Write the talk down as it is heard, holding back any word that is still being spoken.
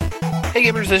Hey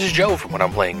gamers, this is Joe from What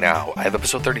I'm Playing Now. I have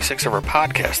episode 36 of our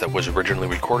podcast that was originally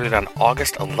recorded on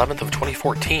August 11th of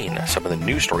 2014. Some of the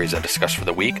news stories I discussed for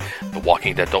the week: The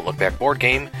Walking Dead Don't Look Back board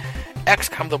game,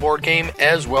 XCOM the board game,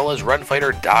 as well as Run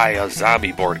Fighter Die, a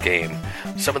zombie board game.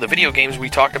 Some of the video games we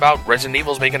talked about: Resident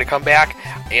Evil's making a comeback,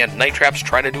 and Night Trap's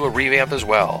trying to do a revamp as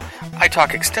well. I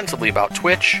talk extensively about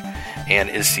Twitch, and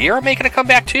is Sierra making a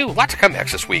comeback too? Lots of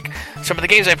comebacks this week. Some of the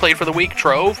games I played for the week: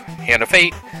 Trove, Hand of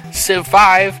Fate, Civ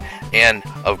 5, and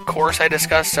of course I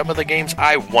discuss some of the games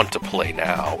I want to play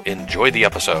now. Enjoy the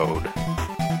episode.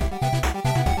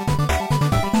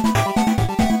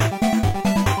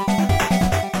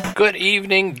 Good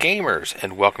evening, gamers,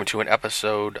 and welcome to an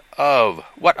episode of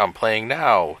What I'm Playing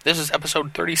Now. This is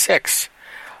episode 36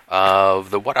 of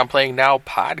the What I'm Playing Now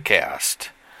podcast.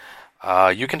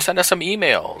 You can send us some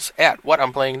emails at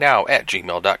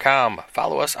whatimplayingnow@gmail.com.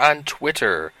 Follow us on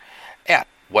Twitter at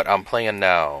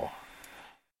whatimplayingnow.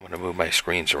 I'm going to move my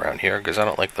screens around here because I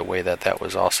don't like the way that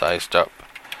was all sized up.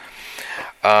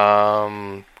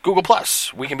 Google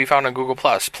Plus. We can be found on Google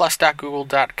Plus.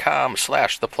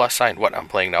 plus.google.com/the+sign What I'm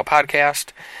Playing Now podcast.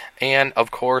 And,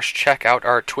 of course, check out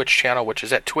our Twitch channel, which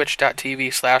is at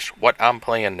twitch.tv/What I'm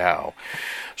Playing Now.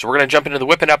 So we're going to jump into the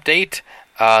Whippin' update.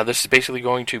 This is basically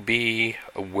going to be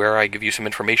where I give you some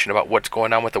information about what's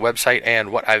going on with the website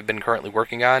and what I've been currently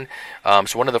working on.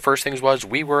 So one of the first things was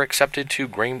we were accepted to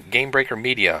Gamebreaker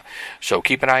Media. So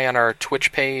keep an eye on our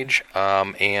Twitch page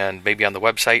and maybe on the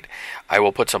website. I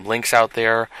will put some links out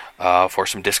there for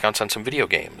some discounts on some video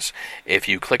games. If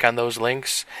you click on those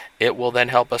links, it will then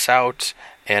help us out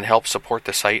and help support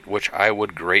the site, which I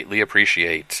would greatly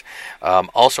appreciate.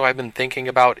 Also, I've been thinking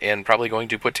about and probably going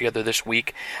to put together this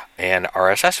week an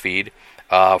RSS feed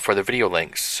for the video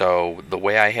links. So the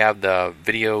way I have the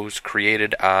videos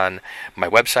created on my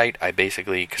website, I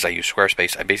basically, because I use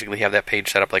Squarespace, I basically have that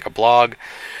page set up like a blog.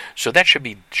 So that should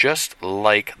be just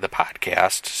like the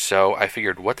podcast. So I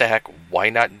figured, what the heck, why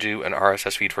not do an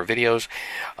RSS feed for videos?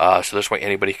 So this way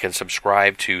anybody can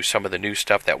subscribe to some of the new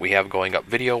stuff that we have going up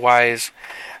video-wise.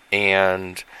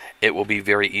 And it will be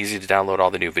very easy to download all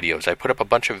the new videos. I put up a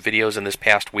bunch of videos in this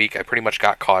past week. I pretty much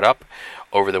got caught up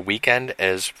over the weekend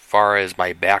as far as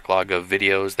my backlog of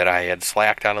videos that I had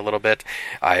slacked on a little bit.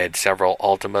 I had several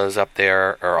Ultimas up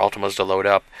there, or Ultimas to load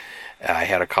up. I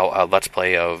had a Let's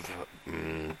Play of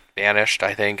Banished,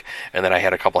 I think, and then I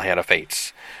had a couple Hand of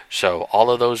Fates. So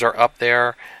all of those are up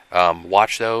there.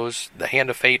 Watch those. The Hand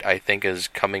of Fate, I think, is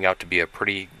coming out to be a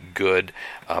pretty good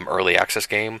early access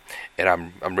game, and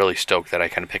I'm really stoked that I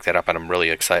kind of picked that up, and I'm really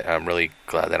excited. I'm really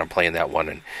glad that I'm playing that one,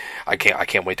 and I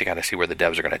can't wait to kind of see where the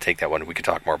devs are going to take that one. We can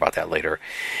talk more about that later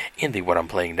in the What I'm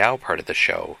Playing Now part of the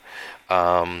show.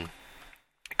 A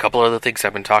couple other things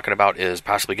I've been talking about is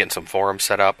possibly getting some forums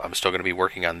set up. I'm still going to be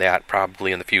working on that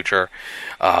probably in the future.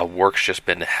 Work's just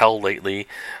been hell lately,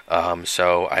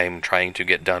 so I'm trying to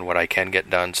get done what I can get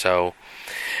done. So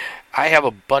I have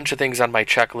a bunch of things on my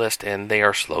checklist, and they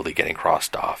are slowly getting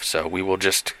crossed off. So we will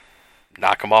just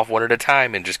knock them off one at a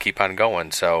time and just keep on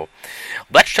going. So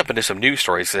let's jump into some news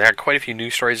stories. I had quite a few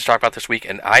news stories to talk about this week,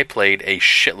 and I played a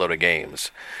shitload of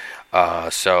games.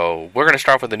 So we're going to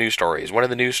start off with the news stories. One of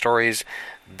the news stories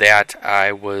that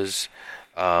I was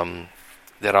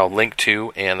that I'll link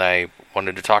to and I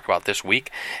wanted to talk about this week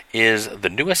is the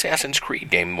new Assassin's Creed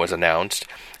game was announced.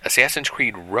 Assassin's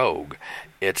Creed Rogue.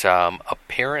 It's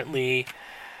apparently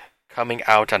coming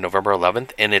out on November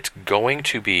 11th, and it's going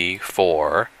to be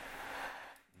for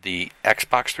the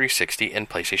Xbox 360 and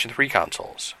PlayStation 3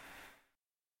 consoles.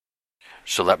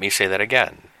 So let me say that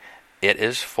again. It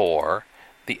is for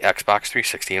the Xbox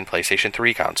 360 and PlayStation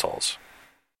 3 consoles.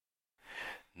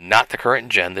 Not the current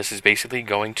gen. This is basically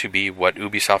going to be what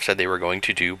Ubisoft said they were going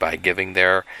to do by giving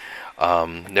their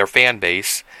fan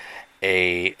base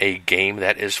a game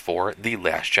that is for the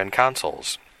last gen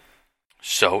consoles.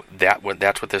 So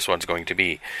that's what this one's going to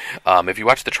be. If you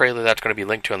watch the trailer that's going to be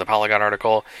linked to in the Polygon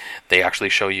article, they actually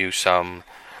show you some.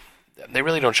 They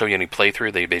really don't show you any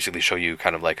playthrough. They basically show you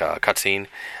kind of like a cutscene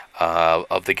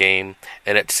of the game,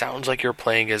 and it sounds like you're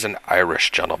playing as an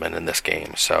Irish gentleman in this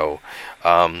game. So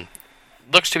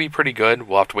looks to be pretty good.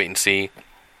 We'll have to wait and see.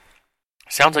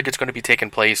 Sounds like it's going to be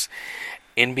taking place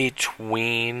in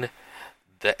between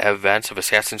the events of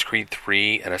Assassin's Creed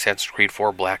 3 and Assassin's Creed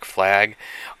 4 Black Flag.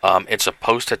 It's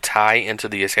supposed to tie into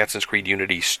the Assassin's Creed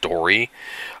Unity story,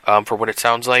 for what it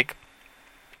sounds like.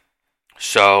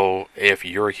 So if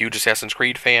you're a huge Assassin's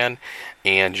Creed fan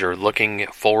and you're looking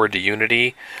forward to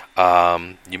Unity,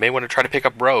 you may want to try to pick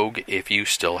up Rogue if you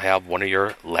still have one of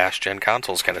your last-gen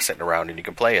consoles kind of sitting around and you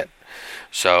can play it.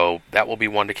 So that will be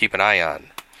one to keep an eye on.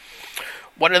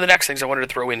 One of the next things I wanted to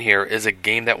throw in here is a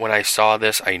game that when I saw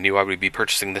this, I knew I would be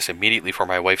purchasing this immediately for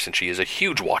my wife since she is a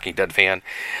huge Walking Dead fan.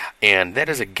 And that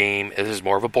is a game, this is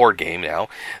more of a board game now.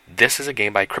 This is a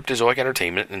game by Cryptozoic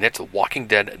Entertainment, and it's Walking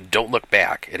Dead Don't Look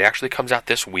Back. It actually comes out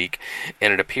this week,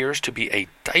 and it appears to be a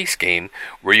dice game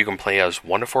where you can play as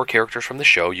 1 to 4 characters from the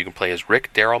show. You can play as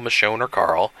Rick, Daryl, Michonne, or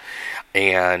Carl.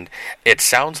 And it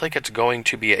sounds like it's going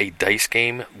to be a dice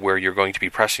game where you're going to be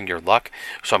pressing your luck.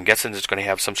 So I'm guessing it's going to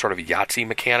have some sort of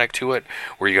Yahtzee mechanic to it,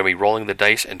 where you're going to be rolling the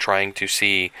dice and trying to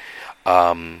see.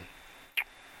 Since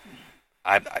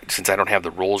I don't have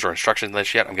the rules or instructions on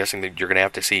this yet, I'm guessing that you're going to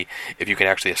have to see if you can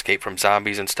actually escape from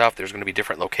zombies and stuff. There's going to be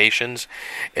different locations.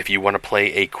 If you want to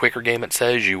play a quicker game, it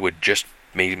says you would just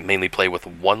mainly play with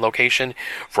 1 location.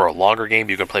 For a longer game,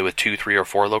 you can play with 2, 3, or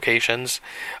 4 locations.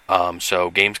 So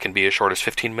games can be as short as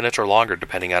 15 minutes or longer,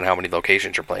 depending on how many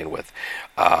locations you're playing with.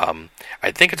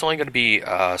 I think it's only going to be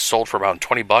sold for around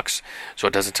 $20, so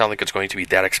it doesn't sound like it's going to be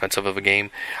that expensive of a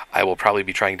game. I will probably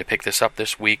be trying to pick this up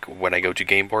this week when I go to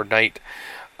game board night,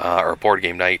 or board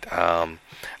game night. I'm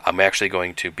actually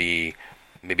going to be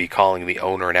maybe calling the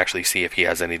owner and actually see if he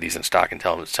has any of these in stock and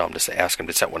tell him to ask him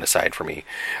to set one aside for me,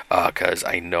 because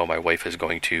I know my wife is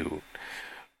going to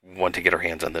want to get her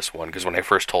hands on this one, because when I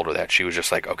first told her that, she was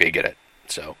just like, okay, get it.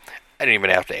 So I didn't even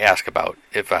have to ask about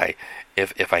if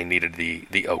I needed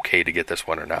the okay to get this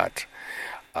one or not.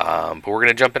 But we're going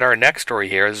to jump in our next story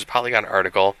here. This is a Polygon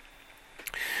article.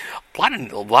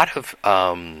 A lot of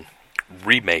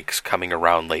remakes coming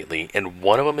around lately, and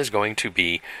one of them is going to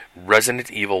be Resident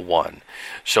Evil 1.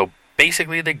 So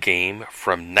basically the game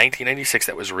from 1996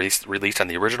 that was released on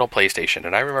the original PlayStation,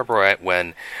 and I remember when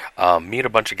me and a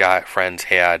bunch of friends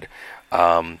had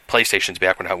PlayStations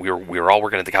back when we were all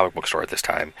working at the comic book store at this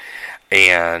time,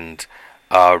 and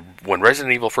when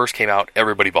Resident Evil first came out,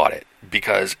 everybody bought it,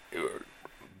 because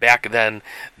back then,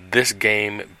 this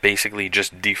game basically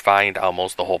just defined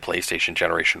almost the whole PlayStation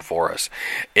generation for us.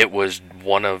 It was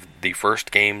one of the first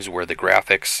games where the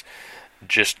graphics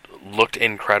just looked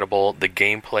incredible. The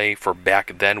gameplay for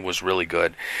back then was really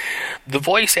good. The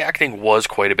voice acting was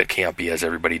quite a bit campy, as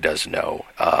everybody does know.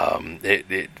 I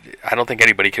don't think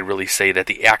anybody can really say that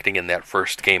the acting in that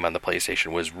first game on the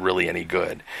PlayStation was really any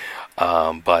good.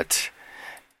 But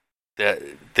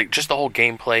just the whole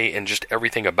gameplay and just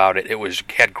everything about it,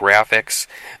 had graphics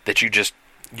that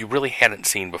you really hadn't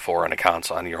seen before on a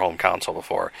console, on your home console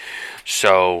before.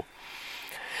 So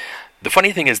the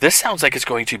funny thing is, this sounds like it's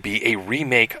going to be a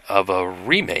remake of a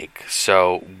remake.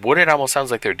 So what it almost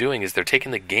sounds like they're doing is they're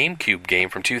taking the GameCube game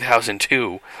from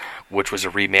 2002, which was a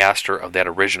remaster of that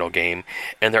original game,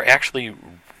 and they're actually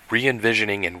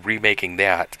re-envisioning and remaking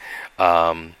that.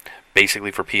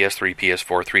 Basically for PS3, PS4,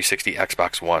 360,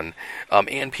 Xbox One,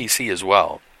 and PC as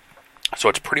well. So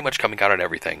it's pretty much coming out on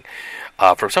everything.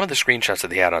 From some of the screenshots that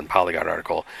they had on Polygon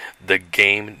article, the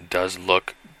game does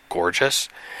look gorgeous.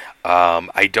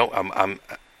 I doubt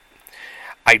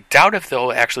if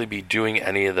they'll actually be doing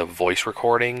any of the voice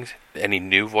recordings, any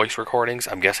new voice recordings.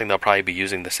 I'm guessing they'll probably be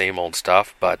using the same old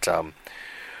stuff, but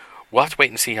we'll have to wait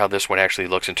and see how this one actually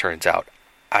looks and turns out.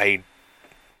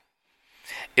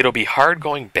 It'll be hard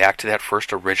going back to that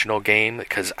first original game,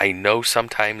 because I know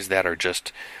sometimes that are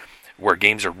just where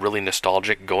games are really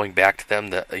nostalgic, going back to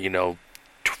them,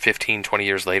 15, 20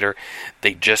 years later,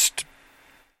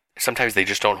 sometimes they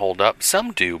just don't hold up.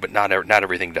 Some do, but not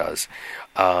everything does.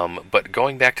 But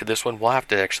going back to this one, we'll have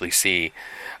to actually see,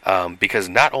 because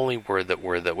not only was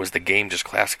the game just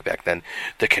classic back then,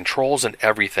 the controls and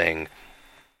everything,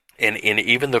 and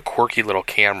even the quirky little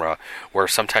camera, where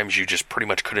sometimes you just pretty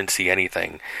much couldn't see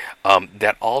anything,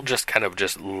 that all just kind of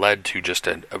just led to just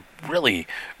a really,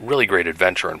 really great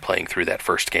adventure in playing through that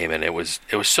first game, and it was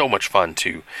so much fun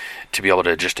to be able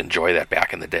to just enjoy that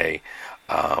back in the day.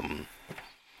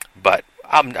 But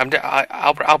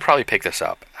I'll probably pick this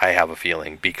up, I have a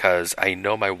feeling, because I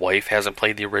know my wife hasn't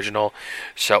played the original,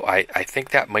 so I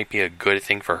think that might be a good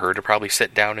thing for her to probably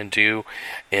sit down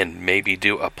and maybe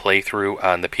do a playthrough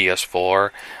on the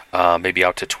PS4, maybe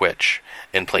out to Twitch,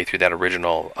 and play through that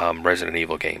original Resident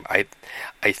Evil game.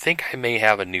 I think I may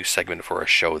have a new segment for a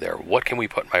show there. What can we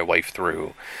put my wife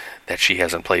through that she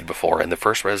hasn't played before? And the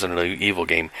first Resident Evil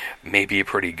game may be a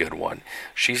pretty good one.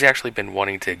 She's actually been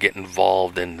wanting to get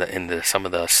involved in some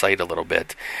of the site a little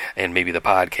bit, and maybe the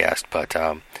podcast, but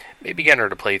maybe getting her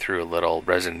to play through a little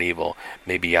Resident Evil,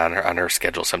 maybe on her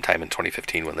schedule sometime in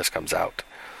 2015 when this comes out.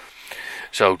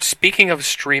 So speaking of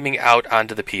streaming out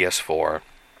onto the PS4,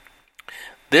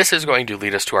 this is going to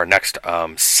lead us to our next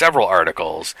several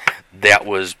articles that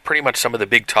was pretty much some of the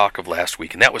big talk of last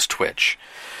week, and that was Twitch.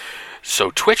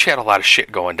 So Twitch had a lot of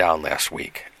shit going down last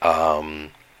week.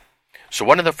 So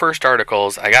one of the first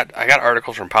articles, I got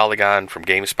articles from Polygon, from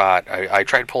GameSpot. I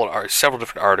tried pulling several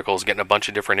different articles, getting a bunch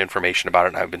of different information about it,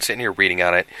 and I've been sitting here reading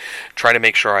on it, trying to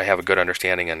make sure I have a good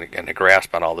understanding and a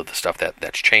grasp on all of the stuff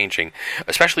that's changing,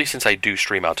 especially since I do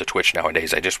stream out to Twitch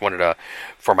nowadays. I just wanted to,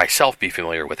 for myself, be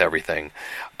familiar with everything.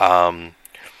 But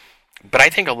I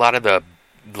think a lot of the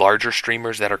larger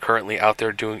streamers that are currently out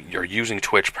there using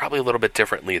Twitch probably a little bit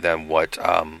differently than what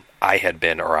I had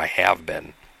been or I have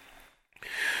been.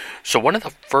 So one of the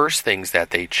first things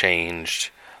that they changed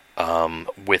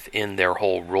within their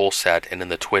whole rule set and in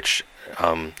the Twitch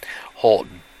whole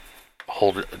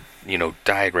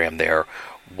diagram there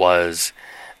was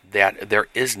that there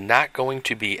is not going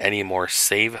to be any more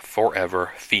save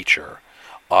forever feature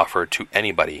offered to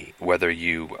anybody, whether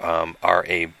you are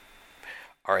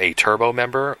a Turbo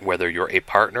member, whether you're a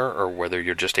partner, or whether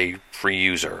you're just a free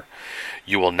user.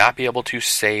 You will not be able to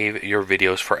save your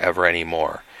videos forever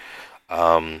anymore.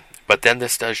 But then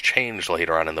this does change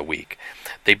later on in the week.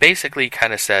 They basically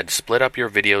kind of said split up your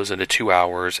videos into 2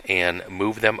 hours and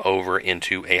move them over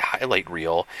into a highlight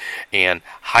reel, and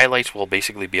highlights will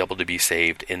basically be able to be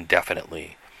saved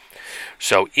indefinitely.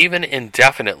 So even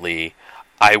indefinitely,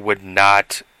 I would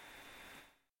not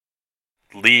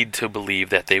lead to believe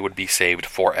that they would be saved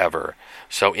forever.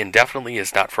 So indefinitely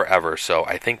is not forever. So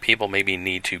I think people maybe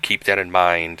need to keep that in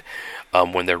mind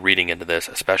when they're reading into this,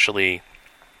 especially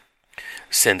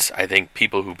since I think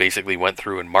people who basically went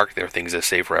through and marked their things as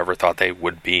save forever thought they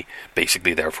would be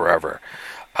basically there forever.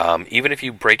 Even if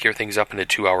you break your things up into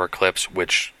 2-hour clips,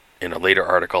 which in a later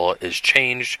article is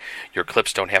changed, your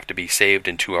clips don't have to be saved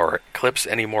in 2-hour clips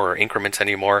anymore or increments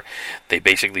anymore. They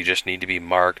basically just need to be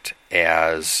marked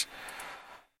as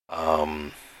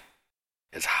a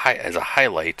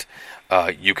highlight.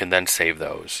 You can then save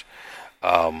those.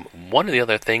 One of the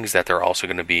other things that they're also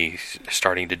going to be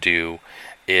starting to do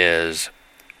is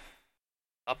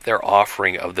up their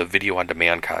offering of the video on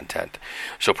demand content.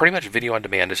 So pretty much video on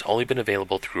demand has only been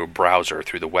available through a browser,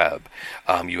 through the web.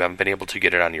 You haven't been able to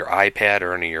get it on your iPad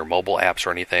or any of your mobile apps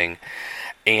or anything.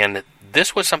 And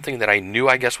this was something that I knew,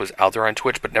 I guess, was out there on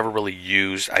Twitch, but never really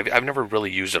used. I've never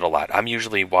really used it a lot. I'm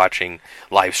usually watching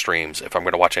live streams if I'm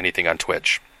going to watch anything on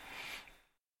Twitch.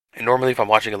 And normally if I'm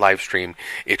watching a live stream,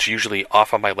 it's usually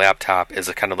off on my laptop as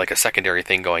a kind of like a secondary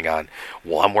thing going on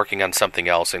while I'm working on something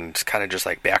else, and it's kind of just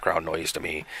like background noise to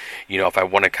me. You know, if I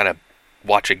want to kind of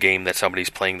watch a game that somebody's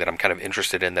playing that I'm kind of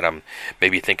interested in, that I'm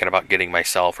maybe thinking about getting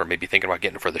myself or maybe thinking about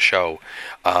getting for the show,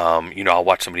 I'll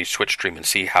watch somebody's Twitch stream and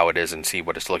see how it is and see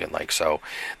what it's looking like. So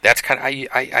that's kind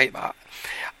of,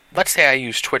 let's say I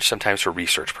use Twitch sometimes for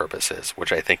research purposes,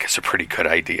 which I think is a pretty good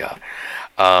idea.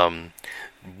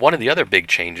 One of the other big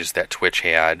changes that Twitch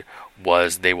had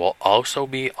was they will also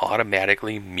be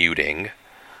automatically muting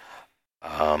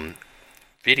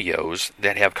videos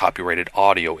that have copyrighted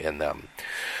audio in them.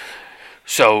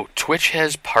 So Twitch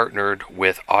has partnered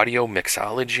with Audio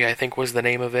Mixology, I think was the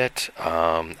name of it.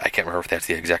 I can't remember if that's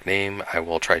the exact name. I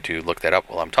will try to look that up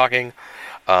while I'm talking.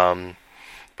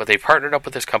 But they partnered up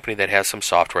with this company that has some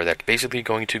software that's basically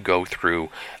going to go through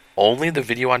only the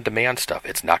video on demand stuff.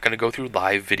 It's not going to go through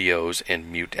live videos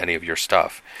and mute any of your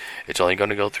stuff. It's only going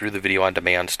to go through the video on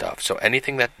demand stuff. So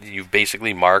anything that you've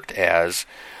basically marked as,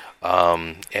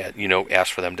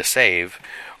 asked for them to save,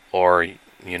 or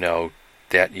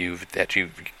that you've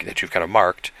kind of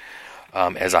marked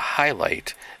as a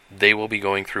highlight, they will be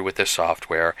going through with this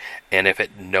software, and if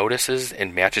it notices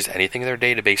and matches anything in their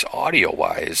database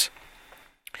audio-wise,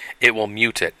 it will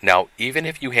mute it. Now, even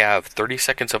if you have 30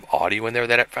 seconds of audio in there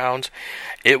that it found,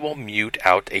 it will mute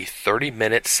out a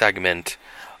 30-minute segment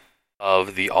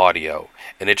of the audio,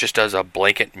 and it just does a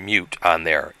blanket mute on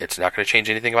there. It's not going to change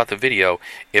anything about the video.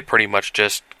 It pretty much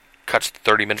just cuts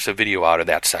 30 minutes of video out of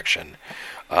that section.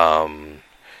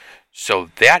 So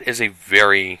that is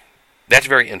that's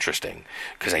very interesting,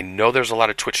 because I know there's a lot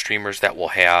of Twitch streamers that will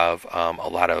have a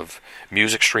lot of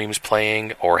music streams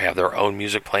playing or have their own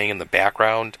music playing in the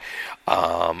background.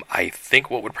 I think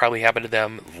what would probably happen to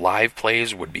them, live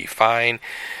plays would be fine.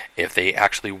 If they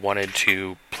actually wanted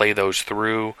to play those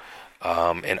through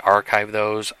and archive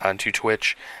those onto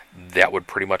Twitch, that would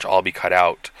pretty much all be cut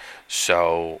out.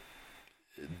 So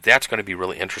that's going to be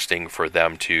really interesting for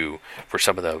them for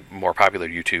some of the more popular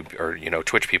YouTube or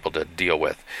Twitch people to deal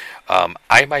with.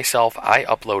 I myself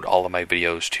upload all of my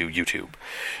videos to YouTube,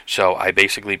 so I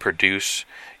basically produce.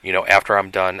 After I'm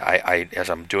done,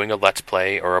 as I'm doing a Let's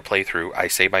Play or a playthrough, I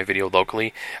save my video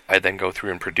locally. I then go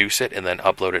through and produce it and then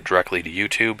upload it directly to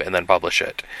YouTube and then publish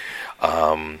it.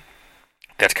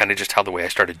 That's kind of just how the way I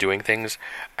started doing things.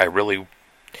 I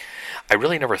I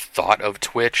really never thought of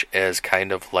Twitch as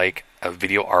kind of like a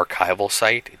video archival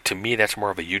site. To me, that's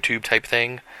more of a YouTube type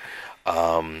thing.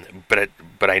 But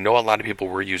I know a lot of people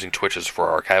were using Twitches for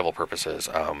archival purposes.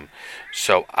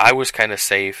 So I was kind of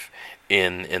safe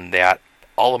in that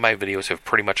all of my videos have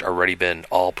pretty much already been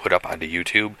all put up onto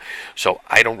YouTube. So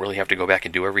I don't really have to go back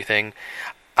and do everything.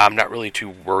 I'm not really too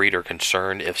worried or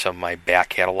concerned if some of my back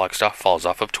catalog stuff falls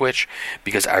off of Twitch,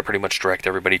 because I pretty much direct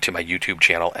everybody to my YouTube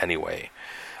channel anyway.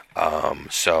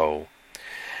 So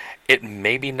it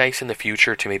may be nice in the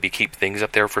future to maybe keep things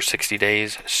up there for 60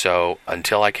 days. So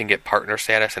until I can get partner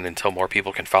status and until more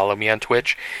people can follow me on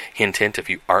Twitch, hint hint, if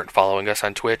you aren't following us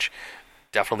on Twitch,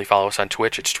 definitely follow us on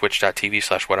Twitch. It's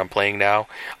twitch.tv/whatimplaying.now.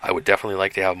 I would definitely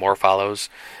like to have more follows.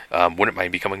 Wouldn't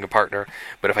mind becoming a partner.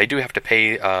 But if I do have to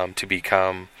pay to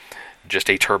become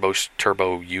just a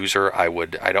turbo user, I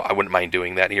wouldn't mind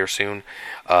doing that here soon,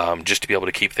 just to be able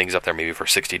to keep things up there maybe for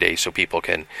 60 days so people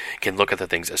can look at the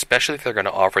things, especially if they're going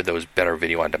to offer those better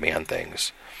video on demand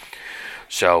things.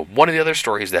 So one of the other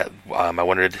stories that I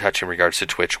wanted to touch in regards to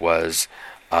Twitch was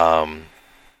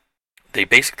they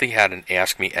basically had an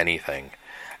Ask Me Anything,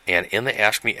 and in the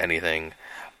Ask Me Anything,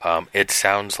 it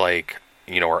sounds like,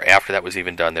 or after that was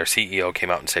even done, their CEO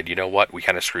came out and said, you know what, we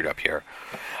kind of screwed up here.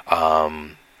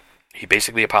 He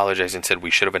basically apologized and said we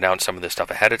should have announced some of this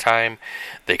stuff ahead of time.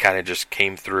 They kind of just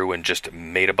came through and just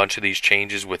made a bunch of these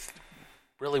changes with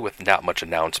not much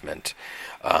announcement.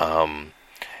 And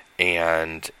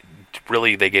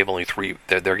really they gave only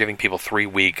they're giving people 3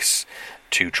 weeks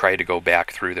to try to go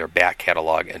back through their back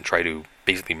catalog and try to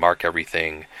basically mark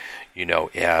everything,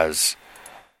 as,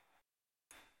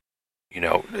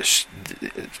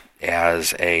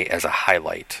 as a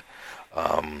highlight.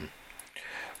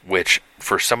 Which,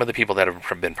 for some of the people that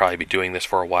have been probably doing this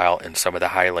for a while, and some of the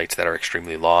highlights that are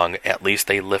extremely long, at least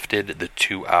they lifted the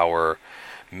 2-hour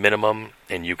minimum,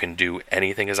 and you can do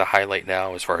anything as a highlight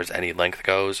now as far as any length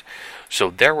goes.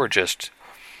 So there were just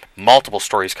multiple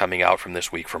stories coming out from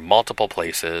this week from multiple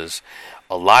places,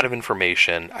 a lot of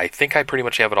information. I think I pretty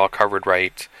much have it all covered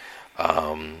right.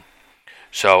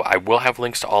 So I will have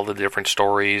links to all the different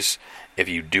stories. If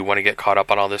you do want to get caught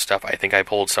up on all this stuff, I think I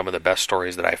pulled some of the best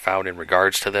stories that I found in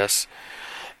regards to this.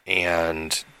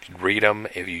 And read them.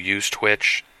 If you use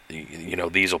Twitch,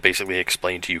 these will basically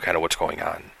explain to you kind of what's going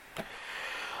on.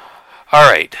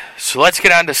 All right, so let's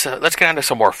get on to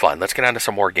some more fun. Let's get on to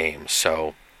some more games.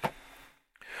 So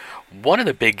one of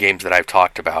the big games that I've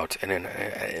talked about,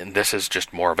 and this is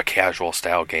just more of a casual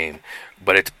style game,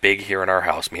 but it's big here in our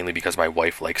house, mainly because my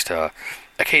wife likes to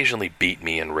occasionally beat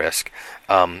me in Risk.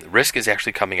 Risk is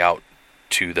actually coming out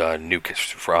to the new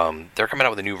they're coming out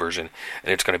with a new version,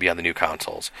 and it's going to be on the new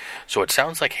consoles. So it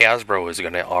sounds like Hasbro is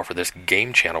going to offer this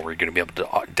game channel where you're going to be able to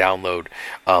download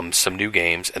some new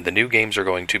games, and the new games are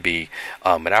going to be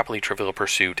Monopoly, Trivial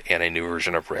Pursuit, and a new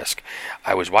version of Risk.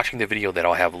 I was watching the video that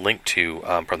I'll have linked to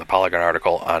from the Polygon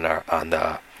article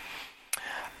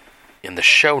in the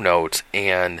show notes,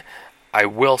 and I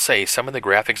will say some of the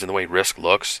graphics and the way Risk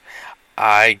looks,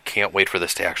 I can't wait for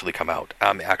this to actually come out.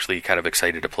 I'm actually kind of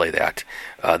excited to play that.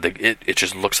 It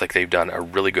just looks like they've done a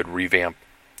really good revamp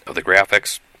of the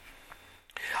graphics.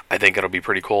 I think it'll be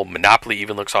pretty cool. Monopoly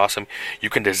even looks awesome. You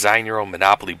can design your own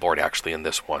Monopoly board actually in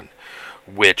this one,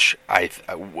 which I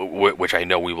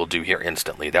know we will do here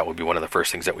instantly. That would be one of the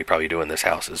first things that we probably do in this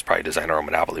house, is probably design our own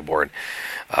Monopoly board,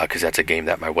 because that's a game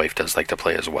that my wife does like to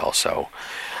play as well. So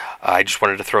I just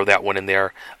wanted to throw that one in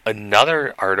there.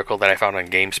 Another article that I found on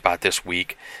GameSpot this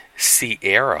week,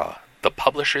 Sierra, the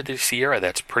publisher of the Sierra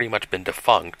that's pretty much been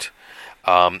defunct,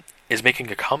 is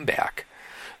making a comeback.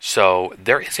 So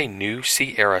there is a new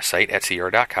Sierra site at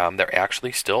Sierra.com. They're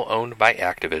actually still owned by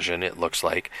Activision, it looks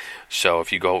like. So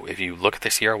if you look at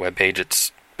the Sierra webpage,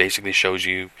 it basically shows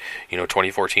you,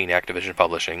 2014 Activision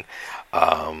Publishing.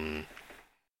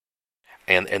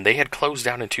 And they had closed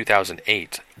down in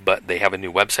 2008, but they have a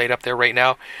new website up there right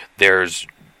now. There's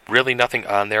really nothing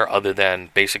on there other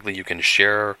than basically you can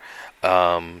share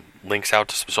links out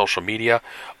to some social media,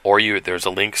 or there's a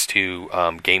links to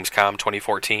Gamescom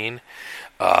 2014.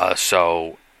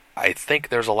 So I think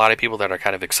there's a lot of people that are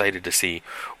kind of excited to see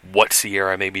what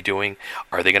Sierra may be doing.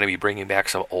 Are they going to be bringing back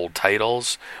some old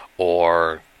titles,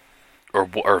 or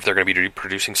if they're going to be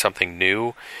producing something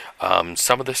new?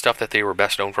 Some of the stuff that they were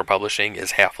best known for publishing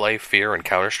is Half-Life, Fear, and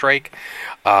Counter-Strike.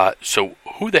 So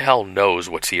who the hell knows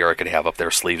what Sierra could have up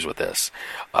their sleeves with this?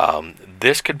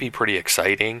 This could be pretty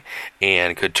exciting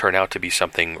and could turn out to be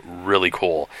something really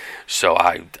cool. So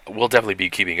we'll definitely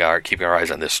be keeping our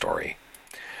eyes on this story.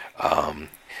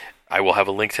 I will have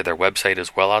a link to their website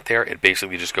as well out there. It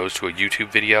basically just goes to a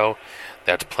YouTube video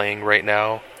that's playing right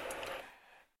now.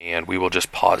 And we will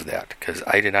just pause that, because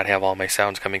I did not have all my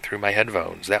sounds coming through my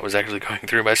headphones. That was actually going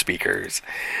through my speakers.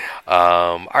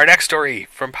 Our next story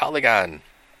from Polygon.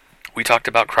 We talked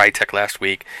about Crytek last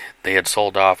week. They had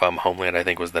sold off Homeland, I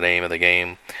think was the name of the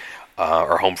game,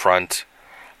 or Homefront.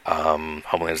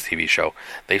 Homeland is a TV show.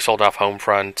 They sold off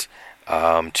Homefront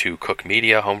to Koch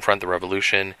Media, Homefront: The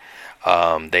Revolution.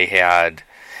 They had...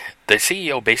 The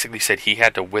CEO basically said he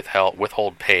had to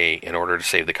withhold pay in order to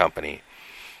save the company.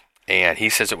 And he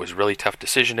says it was a really tough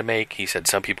decision to make. He said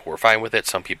some people were fine with it,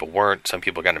 some people weren't, some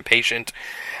people got impatient.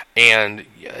 And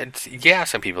yeah,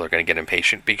 some people are going to get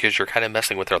impatient because you're kind of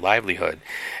messing with their livelihood.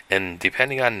 And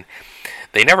depending on...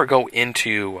 They never go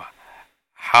into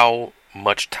how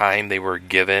much time they were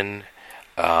given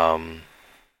and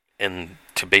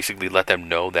to basically let them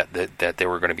know that there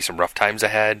were going to be some rough times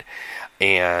ahead.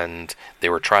 And they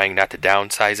were trying not to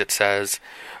downsize, it says.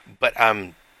 But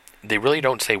they really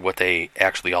don't say what they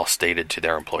actually all stated to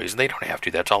their employees. And they don't have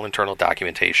to. That's all internal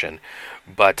documentation.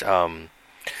 But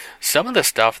some of the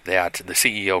stuff that the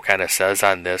CEO kind of says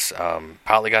on this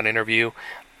Polygon interview,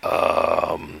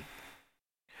 I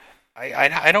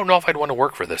don't know if I'd want to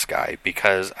work for this guy,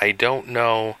 because I don't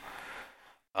know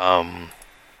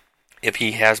if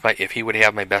he would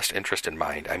have my best interest in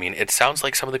mind. I mean, it sounds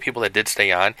like some of the people that did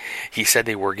stay on, he said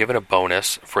they were given a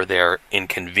bonus for their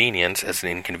inconvenience, as an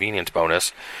inconvenience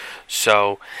bonus.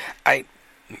 So,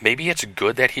 maybe it's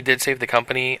good that he did save the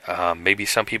company. Maybe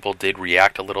some people did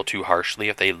react a little too harshly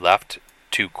if they left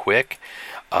too quick.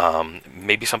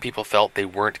 Maybe some people felt they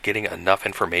weren't getting enough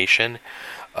information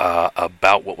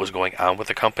about what was going on with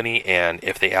the company and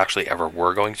if they actually ever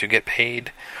were going to get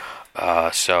paid.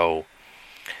 So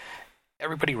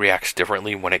everybody reacts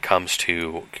differently when it comes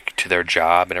to their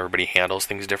job, and everybody handles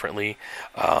things differently.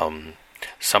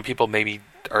 Some people maybe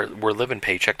were living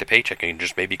paycheck to paycheck and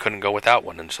just maybe couldn't go without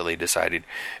one, and so they decided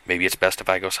maybe it's best if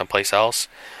I go someplace else.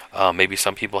 Maybe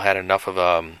some people had enough of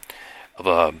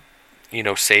a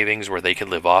savings where they could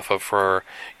live off of for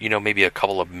maybe a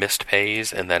couple of missed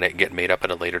pays, and then it get made up at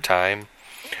a later time.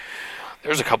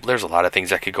 There's a lot of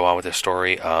things that could go on with this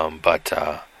story, but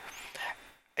I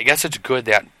guess it's good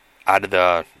that out of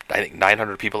the, I think,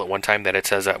 900 people at one time that it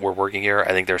says that were working here,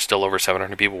 I think there's still over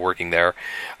 700 people working there.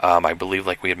 I believe,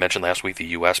 like we had mentioned last week, the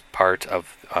U.S. part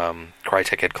of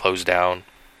Crytek had closed down,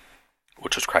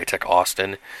 which was Crytek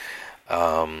Austin.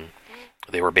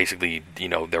 They were basically,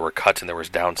 there were cuts and there was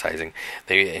downsizing.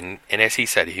 And as he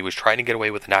said, he was trying to get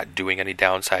away with not doing any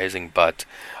downsizing, but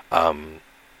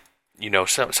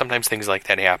sometimes things like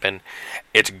that happen.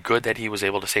 It's good that he was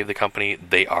able to save the company.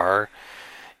 They are,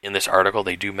 in this article,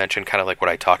 they do mention kind of like what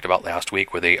I talked about last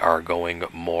week, where they are going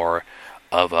more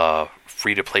of a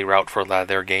free-to-play route for a lot of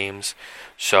their games.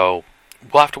 So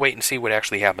we'll have to wait and see what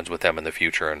actually happens with them in the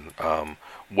future and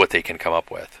what they can come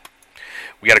up with.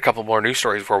 We got a couple more news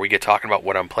stories before we get talking about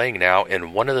what I'm playing now,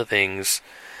 and one of the things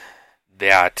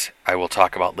that I will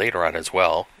talk about later on as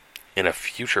well in a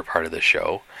future part of the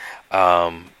show,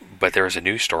 but there is a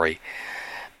news story.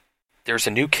 There's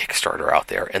a new Kickstarter out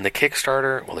there, and the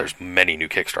Kickstarter, well, there's many new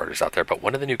Kickstarters out there, but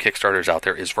one of the new Kickstarters out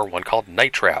there is for one called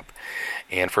Night Trap.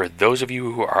 And for those of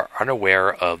you who are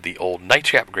unaware of the old Night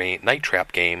Trap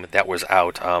game that was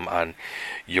out on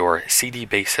your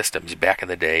CD-based systems back in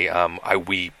the day,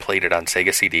 we played it on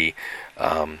Sega CD,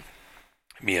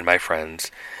 me and my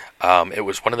friends. It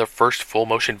was one of the first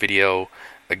full-motion video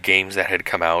games that had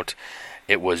come out.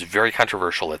 It was very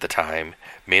controversial at the time,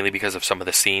 mainly because of some of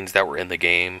the scenes that were in the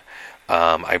game.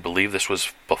 I believe this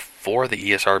was before the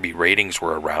ESRB ratings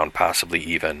were around, possibly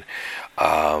even.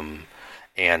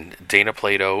 And Dana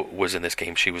Plato was in this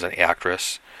game. She was an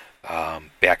actress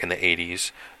back in the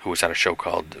 80s who was on a show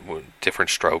called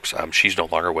Different Strokes. She's no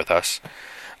longer with us,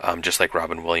 just like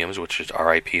Robin Williams, which is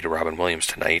R.I.P. to Robin Williams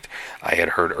tonight. I had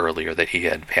heard earlier that he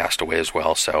had passed away as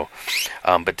well. So,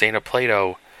 but Dana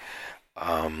Plato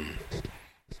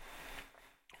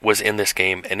was in this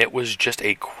game, and it was just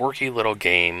a quirky little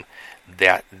game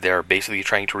that they're basically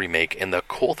trying to remake. And the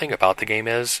cool thing about the game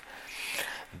is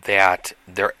that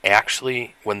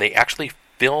when they actually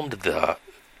filmed the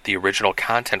original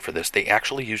content for this, they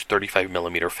actually used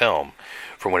 35mm film,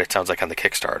 from what it sounds like on the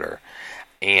Kickstarter.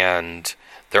 And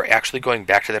they're actually going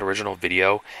back to that original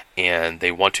video, and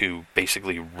they want to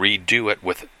basically redo it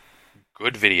with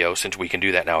good video, since we can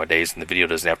do that nowadays, and the video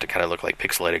doesn't have to kind of look like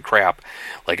pixelated crap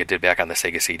like it did back on the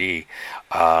Sega CD.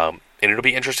 And it'll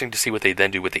be interesting to see what they then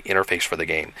do with the interface for the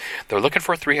game. They're looking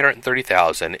for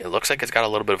 $330,000. It looks like it's got a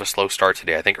little bit of a slow start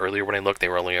today. I think earlier when I looked, they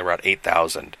were only around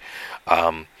 $8,000.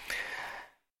 I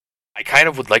kind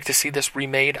of would like to see this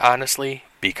remade, honestly,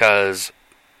 because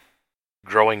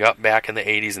growing up back in the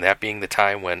 80s, and that being the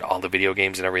time when all the video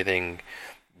games and everything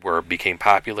became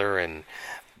popular, and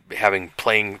having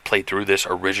played through this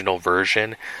original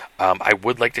version, I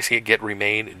would like to see it get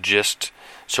remade just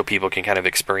so people can kind of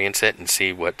experience it and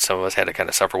see what some of us had to kind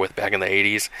of suffer with back in the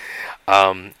 80s.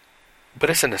 But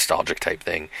it's a nostalgic type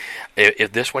thing.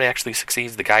 If this one actually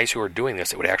succeeds, the guys who are doing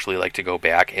this, it would actually like to go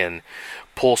back and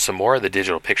pull some more of the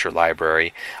digital picture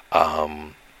library,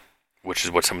 which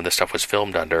is what some of this stuff was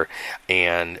filmed under,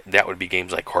 and that would be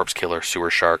games like Corpse Killer, Sewer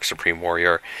Shark, Supreme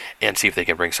Warrior, and see if they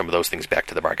can bring some of those things back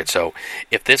to the market. So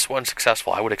if this one's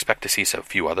successful, I would expect to see a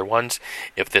few other ones.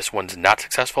 If this one's not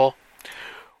successful,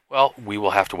 well, we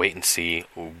will have to wait and see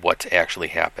what actually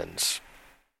happens.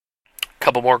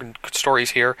 Couple more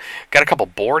stories here. Got a couple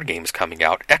board games coming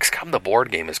out. XCOM the board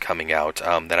game is coming out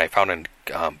that I found in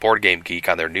Board Game Geek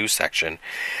on their news section.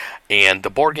 And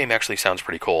the board game actually sounds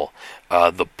pretty cool.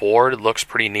 The board looks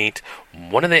pretty neat.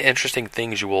 One of the interesting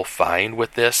things you will find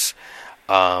with this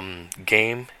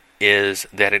game is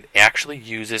that it actually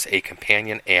uses a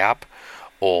companion app,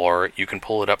 or you can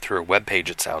pull it up through a web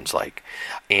page, it sounds like.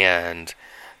 And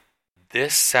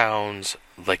this sounds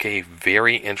like a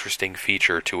very interesting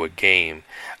feature to a game,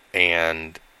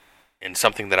 and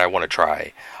something that I want to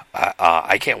try.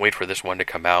 I can't wait for this one to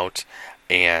come out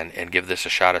and give this a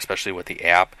shot, especially with the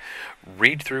app.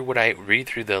 Read through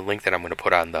the link that I'm going to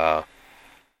put on the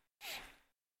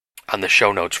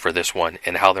show notes for this one,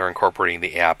 and how they're incorporating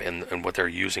the app and what they're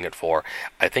using it for.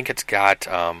 I think it's got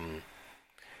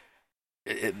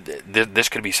this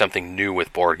could be something new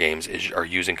with board games, are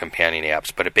using companion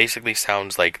apps, but it basically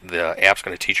sounds like the app's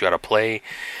going to teach you how to play.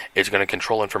 It's going to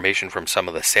control information from some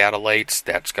of the satellites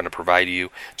that's going to provide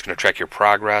you. It's going to track your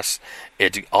progress.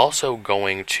 It's also you're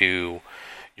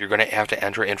going to have to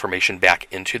enter information back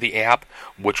into the app,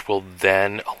 which will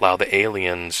then allow the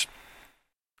aliens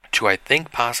to, I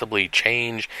think, possibly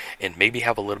change and maybe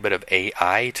have a little bit of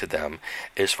AI to them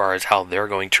as far as how they're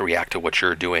going to react to what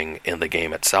you're doing in the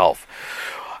game itself.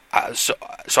 So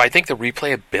I think the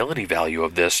replayability value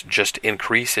of this just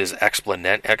increases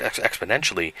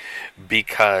exponentially,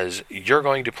 because you're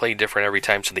going to play different every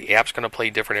time, so the app's going to play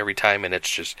different every time, and it's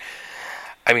just,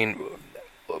 I mean,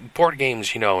 board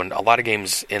games, and a lot of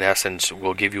games, in essence,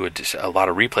 will give you a lot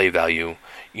of replay value,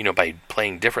 by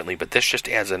playing differently, but this just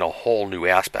adds in a whole new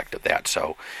aspect of that.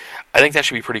 So I think that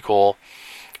should be pretty cool.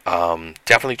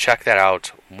 Definitely check that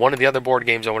out. One of the other board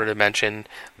games I wanted to mention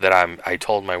that I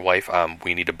told my wife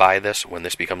we need to buy this when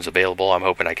this becomes available. I'm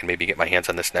hoping I can maybe get my hands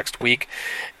on this next week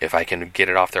if I can get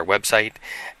it off their website.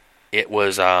 It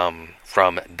was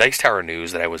from Dice Tower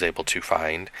News that I was able to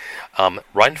find.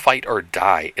 Run, Fight, or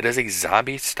Die. It is a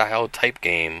zombie-style type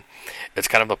game. It's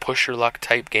kind of a push-your-luck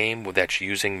type game that's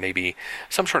using maybe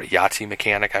some sort of Yahtzee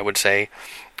mechanic, I would say.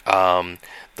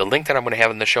 The link that I'm going to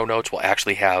have in the show notes will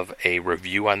actually have a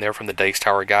review on there from the Dice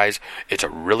Tower guys. It's a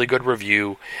really good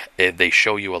review. They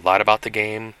show you a lot about the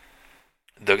game.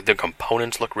 The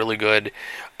components look really good,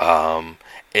 and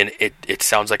it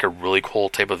sounds like a really cool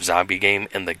type of zombie game,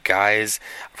 and the guys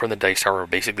from the Dice Tower are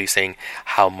basically saying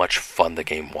how much fun the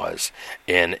game was,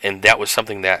 and that was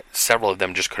something that several of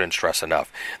them just couldn't stress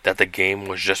enough, that the game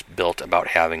was just built about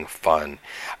having fun.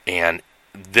 And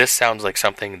this sounds like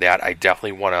something that I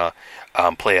definitely want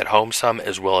to play at home some,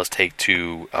 as well as take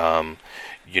to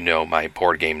my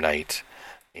board game night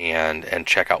and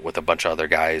check out with a bunch of other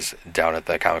guys down at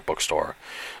the comic book store.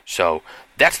 So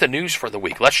that's the news for the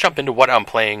week. Let's jump into what I'm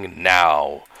playing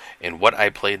now and what I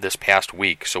played this past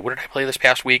week. So what did I play this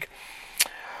past week?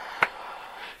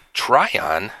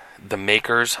 Trion, the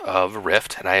makers of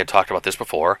Rift, and I had talked about this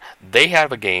before, they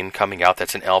have a game coming out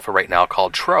that's in alpha right now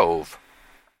called Trove.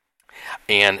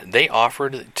 And they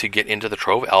offered to get into the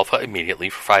Trove alpha immediately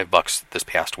for $5 this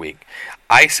past week.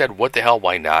 I said, what the hell,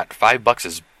 why not? $5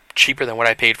 is cheaper than what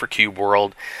I paid for Cube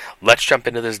World. Let's jump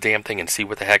into this damn thing and see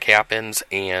what the heck happens.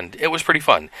 And it was pretty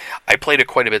fun. I played it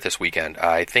quite a bit this weekend.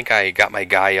 I think I got my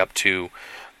guy up to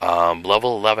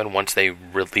level 11 once they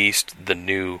released the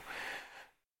new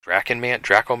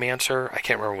Dracomancer. I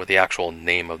can't remember what the actual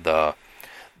name of the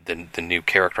new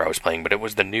character I was playing, but it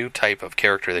was the new type of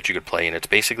character that you could play, and it's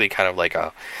basically kind of like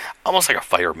almost like a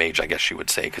fire mage, I guess you would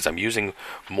say, because I'm using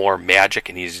more magic,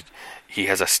 and he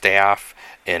has a staff,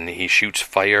 and he shoots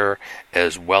fire,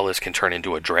 as well as can turn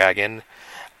into a dragon,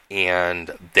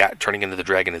 and that turning into the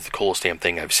dragon is the coolest damn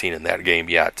thing I've seen in that game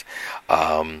yet.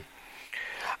 I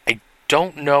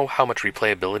don't know how much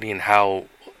replayability and how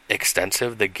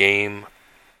extensive the game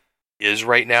is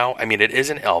right now. I mean, it is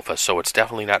an alpha, so it's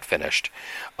definitely not finished.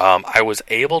 I was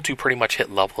able to pretty much hit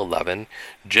level 11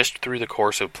 just through the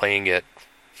course of playing it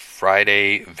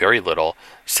Friday, very little,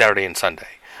 Saturday and Sunday.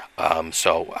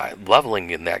 Leveling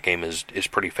in that game is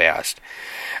pretty fast.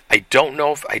 I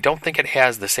don't think it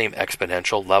has the same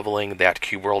exponential leveling that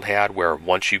Cube World had, where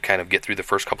once you kind of get through the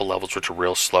first couple levels, which are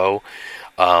real slow,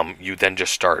 you then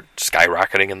just start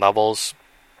skyrocketing in levels.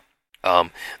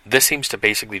 This seems to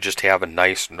basically just have a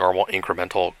nice, normal,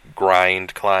 incremental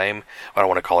grind climb. I don't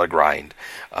want to call it a grind.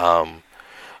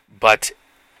 But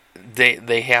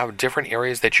they have different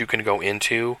areas that you can go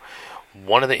into.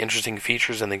 One of the interesting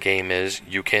features in the game is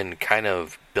you can kind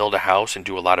of build a house and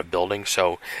do a lot of building.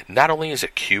 So not only is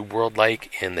it Cube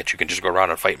World-like in that you can just go around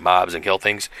and fight mobs and kill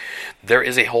things, there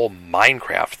is a whole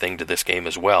Minecraft thing to this game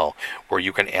as well, where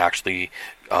you can actually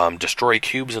destroy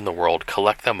cubes in the world,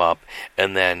 collect them up,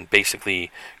 and then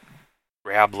basically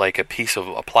grab like a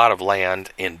plot of land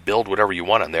and build whatever you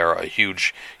want on there, a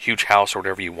huge house or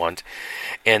whatever you want.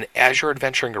 And as you're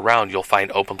adventuring around, you'll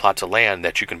find open plots of land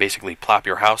that you can basically plop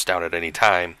your house down at any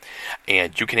time,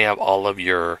 and you can have all of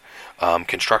your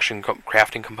construction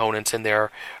crafting components in there,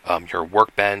 your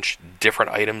workbench,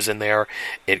 different items in there.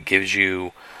 It gives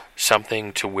you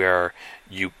something to where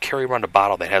you carry around a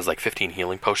bottle that has like 15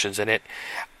 healing potions in it.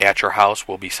 At your house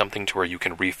will be something to where you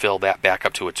can refill that back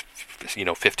up to its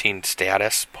 15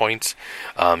 status points.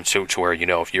 So to where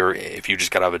if you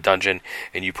just got out of a dungeon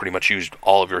and you pretty much used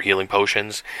all of your healing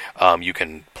potions, you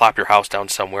can plop your house down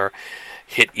somewhere,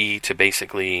 hit E to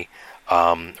basically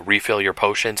refill your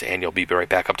potions, and you'll be right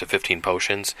back up to 15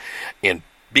 potions. And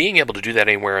being able to do that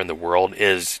anywhere in the world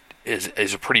is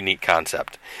a pretty neat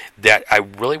concept that I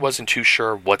really wasn't too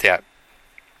sure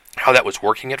how that was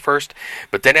working at first.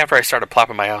 But then after I started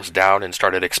plopping my house down and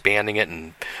started expanding it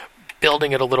and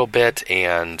building it a little bit,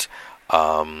 and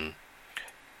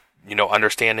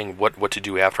understanding what to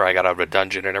do after I got out of a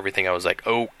dungeon and everything, I was like,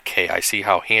 okay, I see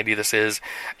how handy this is,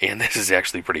 and this is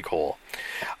actually pretty cool.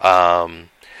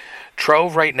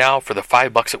 Trove right now, for the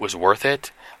 $5 it was worth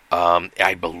it.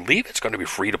 I believe it's going to be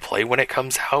free to play when it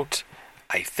comes out.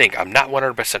 I think. I'm not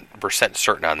 100%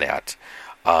 certain on that.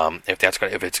 If it's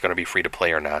going to be free to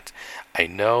play or not. I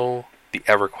know the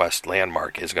EverQuest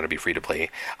Landmark is going to be free to play.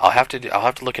 I'll have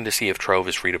to look into see if Trove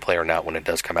is free to play or not when it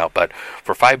does come out. But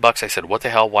for $5, I said, what the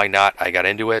hell? Why not? I got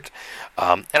into it,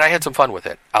 and I had some fun with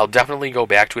it. I'll definitely go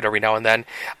back to it every now and then.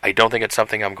 I don't think it's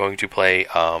something I'm going to play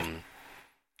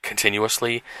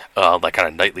continuously, like on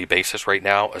a nightly basis right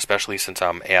now, especially since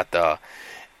I'm at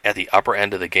the upper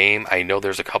end of the game. I know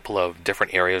there's a couple of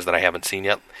different areas that I haven't seen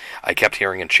yet. I kept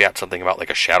hearing in chat something about like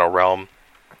a Shadow Realm,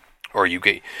 or you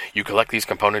collect these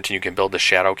components and you can build the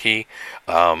Shadow Key.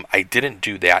 I didn't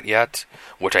do that yet,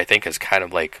 which I think is kind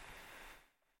of like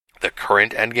the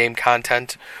current endgame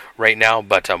content right now.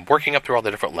 But I'm working up through all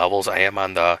the different levels. I am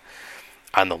on the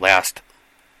last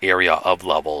area of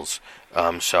levels.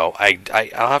 So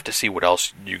I'll have to see what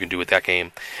else you can do with that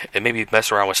game, and maybe mess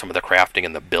around with some of the crafting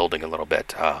and the building a little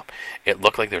bit. It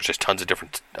looked like there's just tons of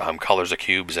different colors of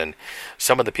cubes, and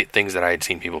some of the things that I had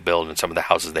seen people build and some of the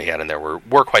houses they had in there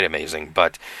were quite amazing.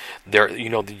 But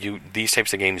these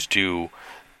types of games do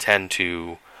tend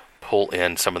to pull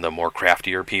in some of the more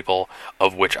craftier people,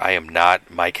 of which I am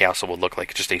not. My castle would look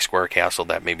like just a square castle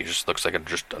that maybe just looks like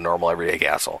just a normal everyday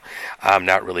castle. I'm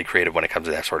not really creative when it comes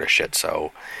to that sort of shit,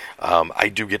 so I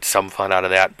do get some fun out of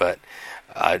that, but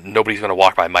nobody's going to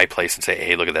walk by my place and say,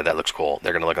 hey, look at that, that looks cool.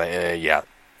 They're going to look like, yeah,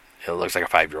 it looks like a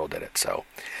 5-year-old did it. So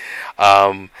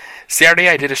Saturday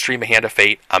I did a stream of Hand of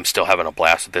Fate. I'm still having a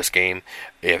blast with this game.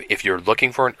 If you're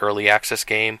looking for an early access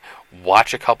game,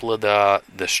 watch a couple of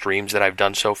the streams that I've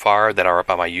done so far that are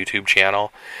up on my YouTube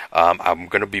channel. I'm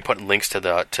going to be putting links to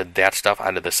that stuff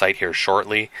onto the site here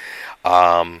shortly.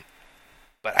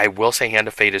 But I will say Hand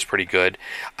of Fate is pretty good.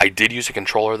 I did use a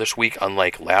controller this week,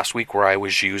 unlike last week where I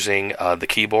was using the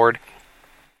keyboard.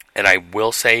 And I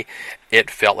will say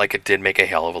it felt like it did make a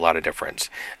hell of a lot of difference.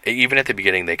 Even at the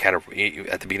beginning, at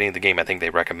the beginning of the game, I think they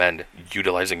recommend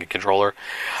utilizing a controller.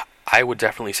 I would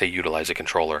definitely say utilize a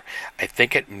controller. I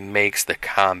think it makes the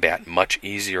combat much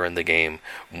easier in the game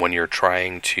when you're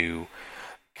trying to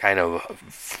kind of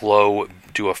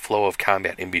do a flow of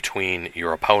combat in between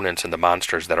your opponents and the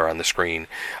monsters that are on the screen,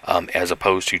 as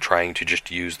opposed to trying to just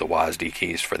use the WASD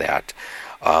keys for that.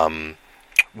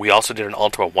 We also did an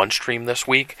Ultima 1 stream this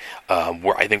week,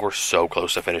 where I think we're so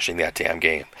close to finishing that damn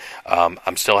game.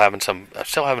 I'm still having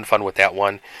fun with that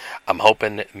one. I'm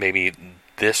hoping maybe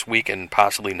this week and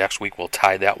possibly next week we'll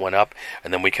tie that one up,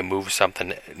 and then we can move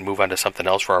on to something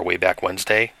else for our Way Back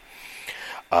Wednesday.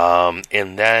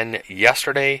 And then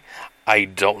yesterday, I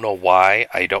don't know why,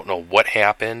 I don't know what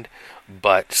happened,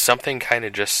 but something kind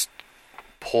of just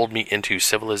pulled me into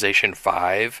Civilization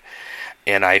 5,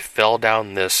 and I fell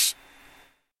down this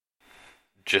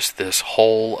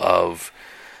hole of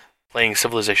playing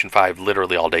Civilization 5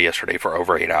 literally all day yesterday for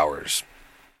over 8 hours.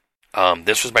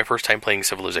 This was my first time playing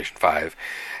Civilization 5,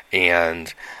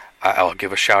 and I'll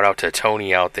give a shout out to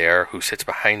Tony out there who sits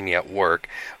behind me at work,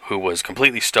 who was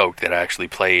completely stoked that I actually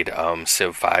played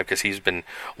Civ 5, because he's been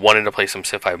wanting to play some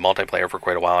Civ 5 multiplayer for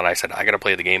quite a while, and I said, I gotta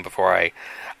play the game before I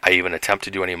even attempt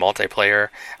to do any multiplayer.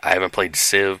 I haven't played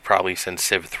Civ probably since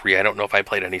Civ 3. I don't know if I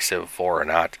played any Civ 4 or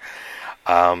not.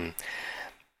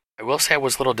 I will say I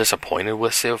was a little disappointed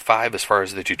with Civ 5 as far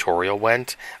as the tutorial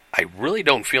went. I really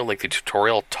don't feel like the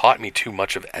tutorial taught me too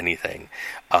much of anything.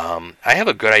 I have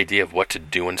a good idea of what to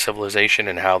do in Civilization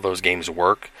and how those games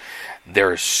work.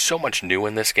 There's so much new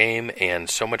in this game, and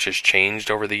so much has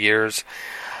changed over the years.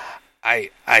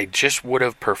 I just would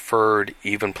have preferred,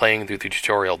 even playing through the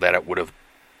tutorial, that it would have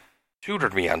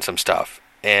tutored me on some stuff.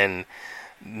 And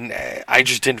I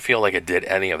just didn't feel like it did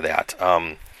any of that.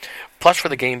 Plus, for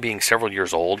the game being several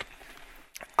years old,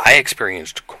 I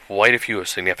experienced quite a few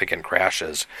significant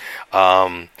crashes.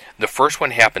 The first one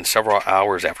happened several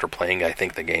hours after playing, I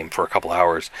think, the game for a couple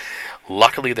hours.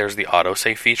 Luckily, there's the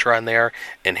autosave feature on there,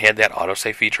 and had that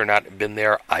autosave feature not been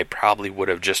there, I probably would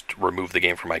have just removed the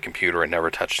game from my computer and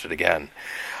never touched it again.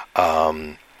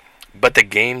 But the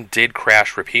game did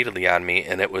crash repeatedly on me,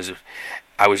 and I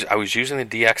was using the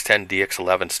DX10,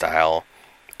 DX11 style,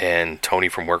 and Tony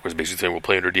from work was basically saying, we'll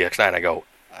play under DX9. I go,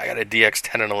 I got a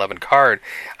DX10 and 11 card.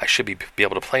 I should be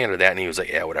able to play under that. And he was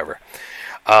like, yeah, whatever.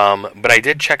 But I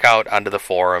did check out onto the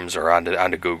forums or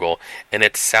onto Google, and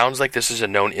it sounds like this is a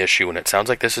known issue, and it sounds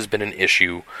like this has been an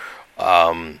issue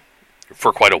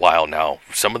for quite a while now.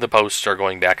 Some of the posts are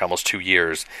going back almost 2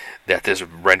 years that this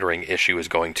rendering issue is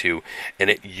going to,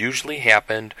 and it usually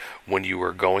happened when you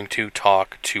were going to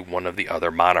talk to one of the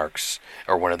other monarchs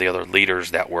or one of the other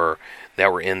leaders that were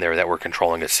in there that were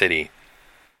controlling a city.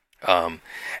 I'm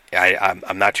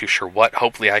not too sure what.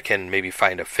 Hopefully, I can maybe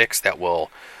find a fix that will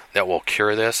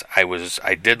cure this.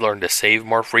 I did learn to save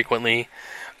more frequently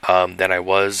than I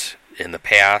was in the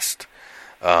past.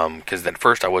 Because at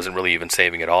first I wasn't really even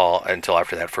saving at all until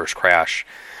after that first crash.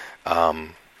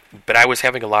 But I was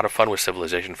having a lot of fun with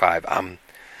Civilization 5.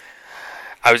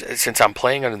 Since I'm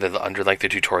playing under like the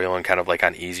tutorial and kind of like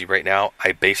on easy right now,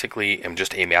 I basically am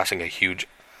just amassing a huge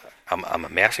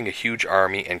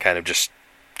army and kind of just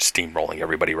steamrolling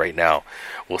everybody right now.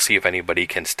 We'll see if anybody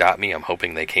can stop me. I'm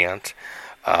hoping they can't.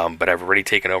 But I've already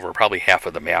taken over probably half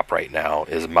of the map right now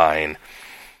is mine.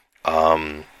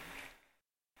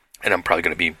 And I'm probably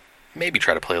going to maybe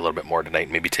try to play a little bit more tonight,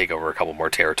 maybe take over a couple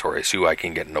more territories, who I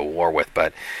can get into war with.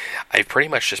 But I've pretty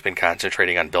much just been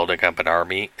concentrating on building up an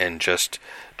army and just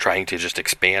trying to just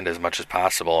expand as much as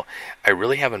possible. I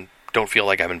really don't feel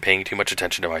like I've been paying too much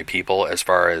attention to my people as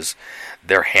far as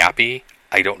they're happy.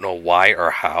 I don't know why or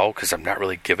how, because I'm not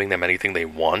really giving them anything they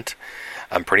want.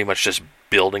 I'm pretty much just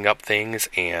building up things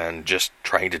and just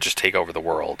trying to just take over the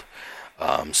world.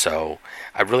 So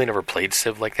I've really never played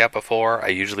Civ like that before. I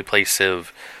usually play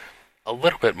Civ a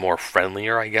little bit more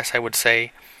friendlier, I guess I would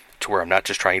say, to where I'm not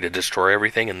just trying to destroy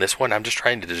everything. In this one, I'm just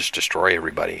trying to just destroy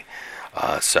everybody.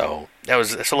 So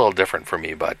it's a little different for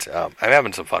me, but I'm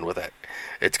having some fun with it.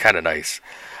 It's kind of nice.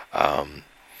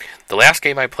 The last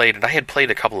game I played, and I had played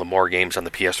a couple of more games on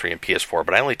the PS3 and PS4,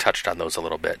 but I only touched on those a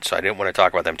little bit, so I didn't want to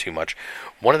talk about them too much.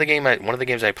 One of the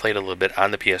games I played a little bit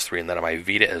on the PS3 and then on my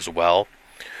Vita as well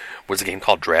was a game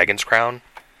called Dragon's Crown.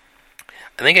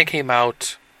 I think it came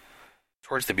out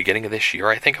towards the beginning of this year,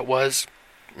 I think it was.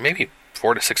 Maybe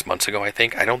 4 to 6 months ago, I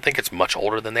think. I don't think it's much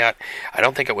older than that. I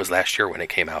don't think it was last year when it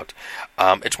came out.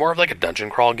 It's more of like a dungeon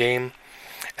crawl game.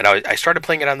 And I started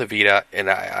playing it on the Vita, and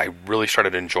I really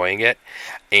started enjoying it.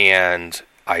 And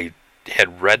I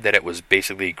had read that it was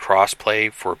basically cross-play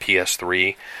for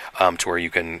PS3, to where you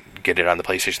can get it on the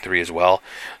PlayStation 3 as well.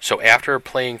 So after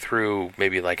playing through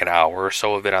maybe like an hour or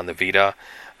so of it on the Vita,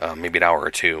 maybe an hour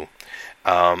or two,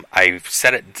 I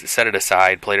set it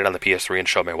aside, played it on the PS3, and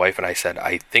showed my wife, and I said,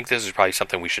 I think this is probably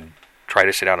something we should try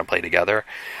to sit down and play together.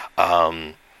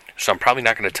 So I'm probably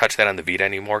not going to touch that on the Vita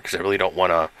anymore, because I really don't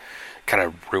want to kind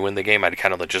of ruin the game. I'd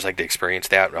kind of just like to experience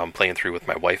that playing through with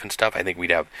my wife and stuff. I think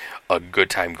we'd have a good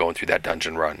time going through that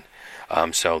dungeon run.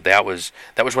 So that was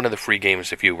one of the free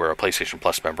games if you were a PlayStation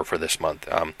Plus member for this month.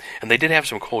 And they did have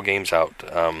some cool games out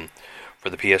for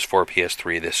the PS4,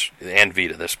 PS3 and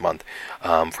Vita this month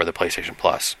for the PlayStation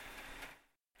Plus.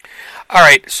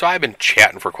 Alright, so I've been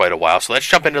chatting for quite a while, so let's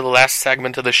jump into the last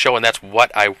segment of the show, and that's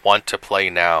what I want to play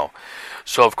now.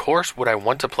 So, of course, what I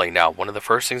want to play now, one of the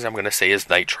first things I'm going to say is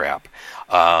Night Trap.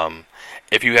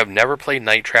 If you have never played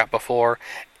Night Trap before,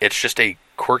 it's just a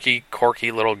quirky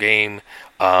little game.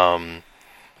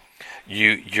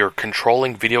 You're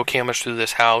controlling video cameras through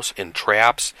this house and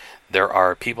traps There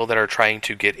are people that are trying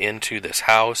to get into this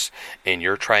house, and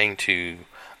you're trying to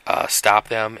stop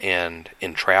them and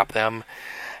entrap them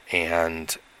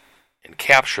and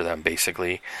capture them,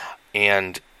 basically.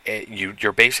 And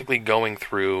you're basically going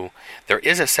through, there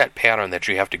is a set pattern that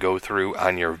you have to go through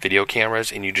on your video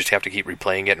cameras, and you just have to keep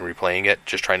replaying it,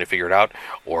 just trying to figure it out.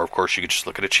 Or, of course, you could just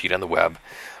look at a cheat on the web,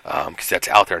 because that's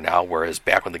out there now, whereas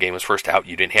back when the game was first out,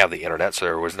 you didn't have the internet, so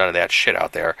there was none of that shit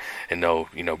out there, and no,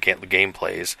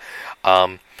 gameplays.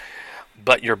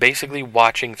 But you're basically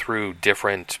watching through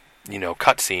different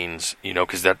cutscenes,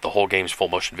 because that the whole game's full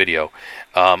motion video,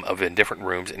 of in different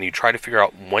rooms, and you try to figure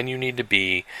out when you need to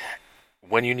be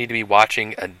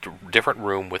watching a different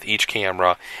room with each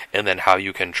camera, and then how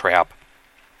you can trap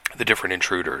the different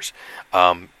intruders.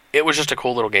 It was just a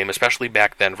cool little game, especially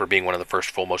back then for being one of the first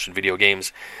full motion video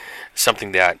games.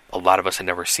 Something that a lot of us had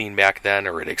never seen back then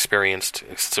or had experienced,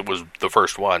 since it was the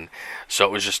first one. So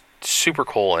it was just super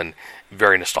cool and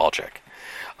very nostalgic.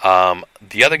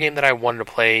 The other game that I wanted to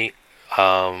play,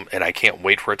 and I can't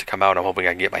wait for it to come out, I'm hoping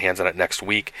I can get my hands on it next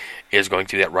week, is going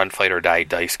to be that Run, Fight, or Die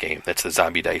dice game. That's the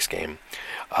zombie dice game.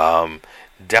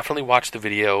 Definitely watch the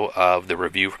video of the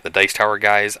review from the Dice Tower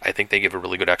guys. I think they give a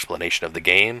really good explanation of the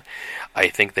game. I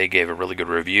think they gave a really good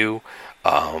review.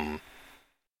 And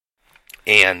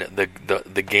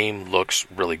the game looks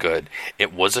really good.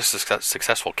 It was a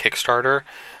successful Kickstarter.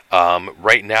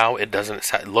 Right now, it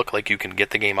doesn't look like you can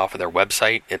get the game off of their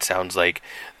website. It sounds like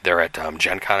they're at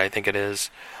Gen Con, I think it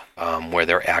is, where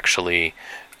they're actually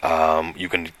you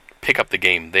can pick up the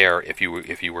game there if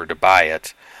you were to buy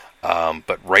it.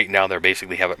 But right now, they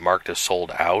basically have it marked as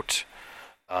sold out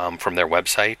from their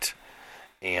website.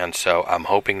 And so I'm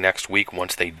hoping next week,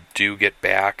 once they do get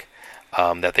back,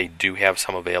 that they do have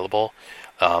some available.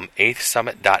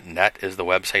 8thsummit.net is the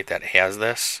website that has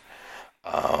this.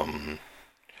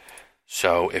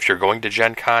 So if you're going to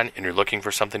Gen Con and you're looking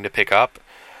for something to pick up,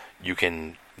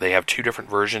 they have two different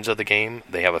versions of the game.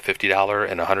 They have a $50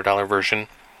 and a $100 version.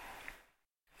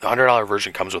 The $100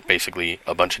 version comes with basically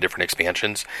a bunch of different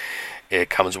expansions. It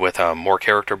comes with more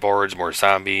character boards, more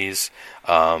zombies.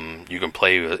 You can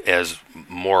play have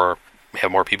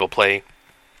more people play.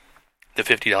 The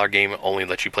 $50 game only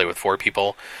lets you play with 4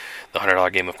 people. The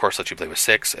 $100 game, of course, lets you play with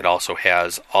 6. It also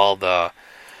has all the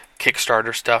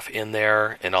Kickstarter stuff in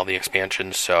there and all the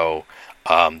expansions. So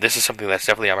this is something that's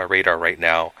definitely on my radar right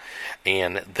now.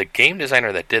 And the game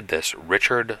designer that did this,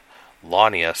 Richard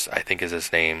Launius, I think is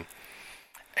his name,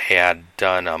 had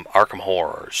done Arkham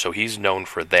Horror, so he's known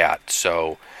for that.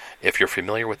 So if you're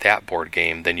familiar with that board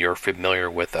game, then you're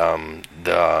familiar with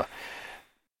the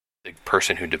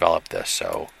person who developed this.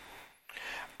 So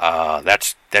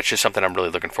that's just something I'm really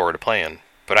looking forward to playing.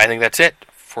 But I think that's it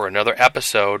for another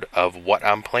episode of What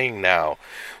I'm Playing Now.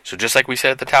 So just like we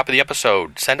said at the top of the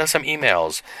episode, send us some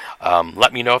emails.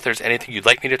 Let me know if there's anything you'd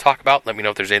like me to talk about. Let me know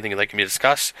if there's anything you'd like me to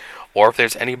discuss. Or if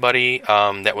there's anybody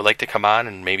that would like to come on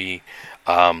and maybe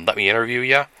let me interview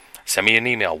you. Send me an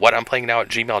email,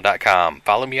 whatimplay.now@gmail.com.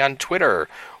 Follow me on Twitter,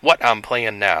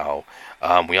 whatimplayin'now.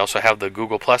 We also have the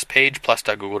Google Plus page,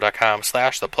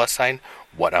 plus.google.com/the+sign,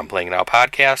 What I'm Playing Now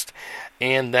podcast.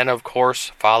 And then, of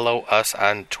course, follow us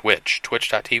on Twitch,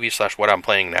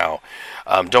 twitch.tv/whatimplay.now.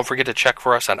 Don't forget to check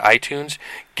for us on iTunes.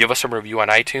 Give us some review on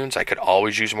iTunes. I could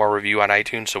always use more review on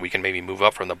iTunes so we can maybe move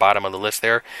up from the bottom of the list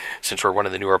there, since we're one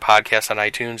of the newer podcasts on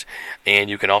iTunes. And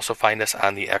you can also find us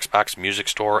on the Xbox Music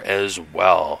Store as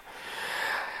well.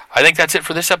 I think that's it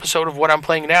for this episode of What I'm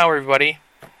Playing Now, everybody.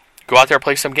 Go out there,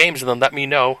 play some games, and then let me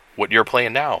know what you're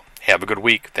playing now. Have a good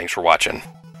week. Thanks for watching.